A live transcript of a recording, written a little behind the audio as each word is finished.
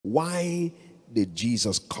Why did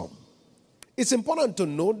Jesus come? It's important to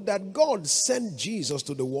note that God sent Jesus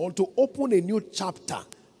to the world to open a new chapter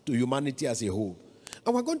to humanity as a whole.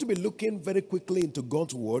 And we're going to be looking very quickly into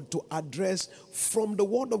God's word to address from the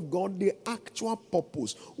word of God the actual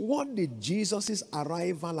purpose. What did Jesus'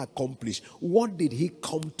 arrival accomplish? What did he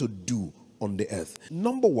come to do on the earth?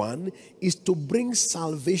 Number one is to bring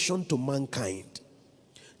salvation to mankind.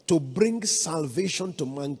 To bring salvation to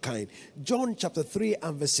mankind. John chapter 3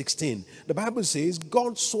 and verse 16. The Bible says,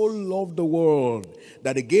 God so loved the world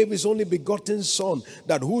that he gave his only begotten Son,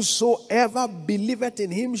 that whosoever believeth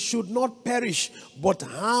in him should not perish, but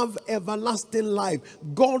have everlasting life.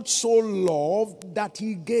 God so loved that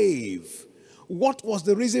he gave. What was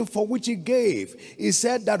the reason for which he gave? He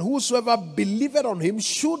said that whosoever believeth on him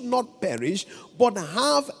should not perish, but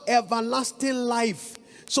have everlasting life.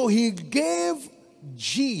 So he gave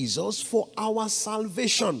Jesus for our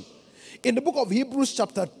salvation. In the book of Hebrews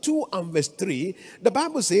chapter 2 and verse 3, the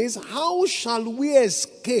Bible says, how shall we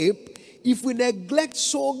escape if we neglect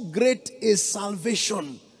so great a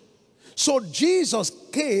salvation? So Jesus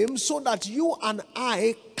came so that you and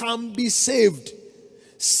I can be saved.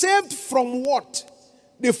 Saved from what?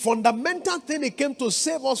 The fundamental thing he came to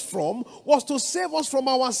save us from was to save us from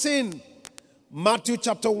our sin. Matthew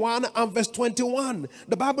chapter 1 and verse 21.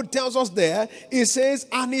 The Bible tells us there, it says,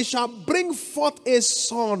 and he shall bring forth a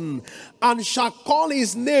son, and shall call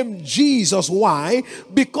his name Jesus. Why?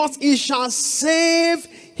 Because he shall save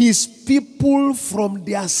his people from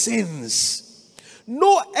their sins.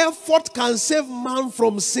 No effort can save man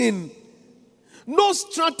from sin. No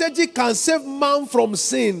strategy can save man from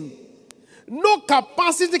sin. No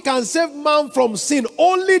capacity can save man from sin.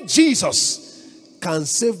 Only Jesus can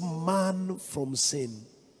save man from sin.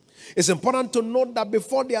 It's important to note that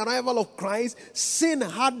before the arrival of Christ, sin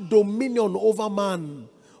had dominion over man.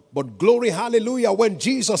 But glory, hallelujah, when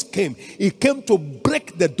Jesus came, he came to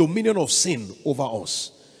break the dominion of sin over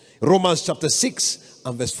us. Romans chapter 6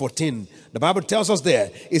 and verse 14. The Bible tells us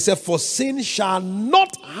there, it said, for sin shall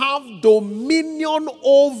not have dominion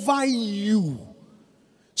over you.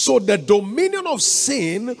 So the dominion of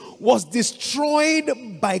sin was destroyed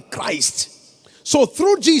by Christ. So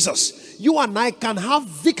through Jesus, you and I can have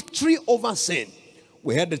victory over sin.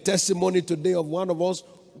 We heard the testimony today of one of us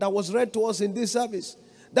that was read to us in this service.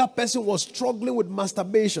 That person was struggling with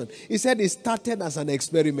masturbation. He said it started as an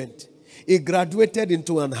experiment. It graduated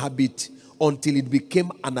into an habit until it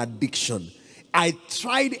became an addiction. I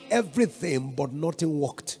tried everything, but nothing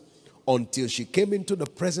worked until she came into the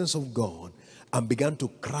presence of God and began to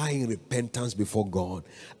cry in repentance before God.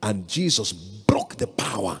 And Jesus broke the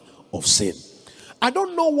power of sin. I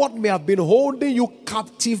don't know what may have been holding you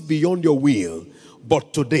captive beyond your will,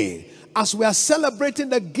 but today, as we are celebrating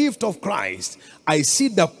the gift of Christ, I see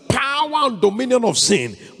the power and dominion of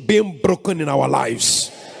sin being broken in our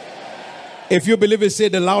lives. If you believe it, say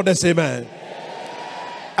the loudest amen.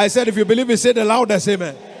 I said, if you believe it, say the loudest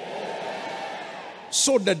amen.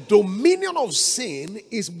 So the dominion of sin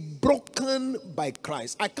is broken by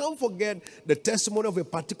Christ. I can't forget the testimony of a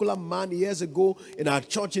particular man years ago in our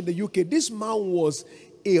church in the UK. This man was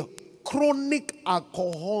a chronic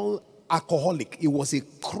alcoholic. He was a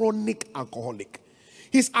chronic alcoholic.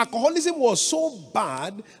 His alcoholism was so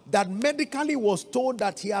bad that medically was told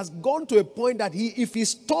that he has gone to a point that if he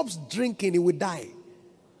stops drinking, he will die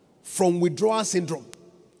from withdrawal syndrome.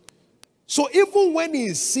 So even when he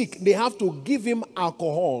is sick, they have to give him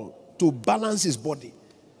alcohol to balance his body.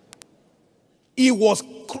 There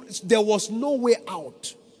was no way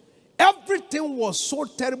out. Everything was so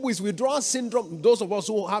terrible. His withdrawal syndrome, those of us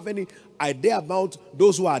who have any idea about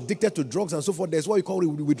those who are addicted to drugs and so forth, that's what you call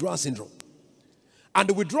withdrawal syndrome. And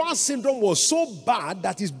the withdrawal syndrome was so bad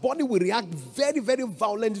that his body will react very, very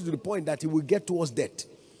violently to the point that he will get towards death.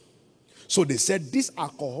 So they said this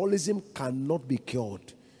alcoholism cannot be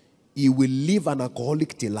cured. He will live an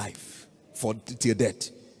alcoholic till life, till death.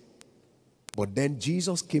 But then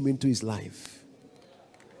Jesus came into his life.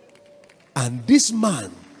 And this man,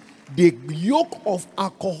 the yoke of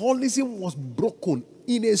alcoholism was broken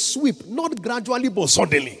in a sweep, not gradually but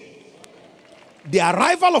suddenly. The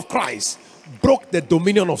arrival of Christ broke the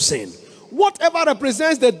dominion of sin. Whatever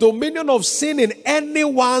represents the dominion of sin in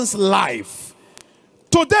anyone's life,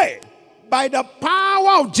 today, by the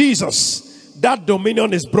power of Jesus, that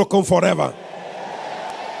dominion is broken forever.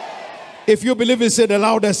 If you believe it, say the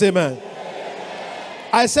loudest amen.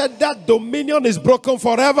 I said that dominion is broken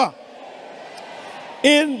forever.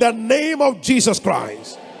 In the name of Jesus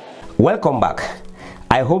Christ. Welcome back.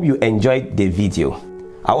 I hope you enjoyed the video.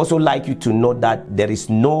 I also like you to know that there is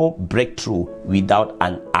no breakthrough without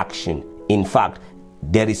an action. In fact,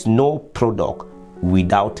 there is no product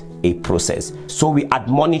without a process. So we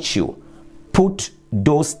admonish you, put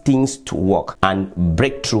those things to work and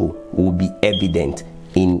breakthrough will be evident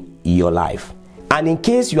in your life. And in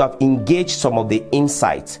case you have engaged some of the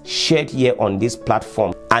insights shared here on this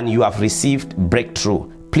platform and you have received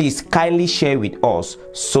breakthrough, please kindly share with us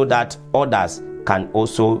so that others can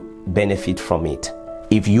also benefit from it.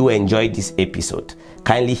 If you enjoyed this episode,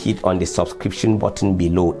 kindly hit on the subscription button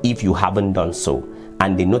below if you haven't done so,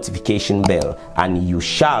 and the notification bell, and you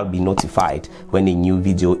shall be notified when a new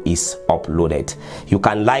video is uploaded. You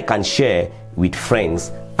can like and share with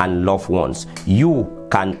friends and loved ones. You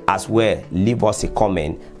can as well leave us a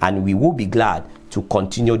comment, and we will be glad to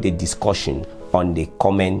continue the discussion on the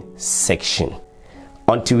comment section.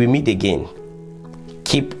 Until we meet again,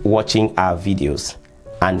 keep watching our videos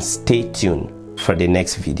and stay tuned for the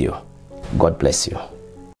next video. God bless you.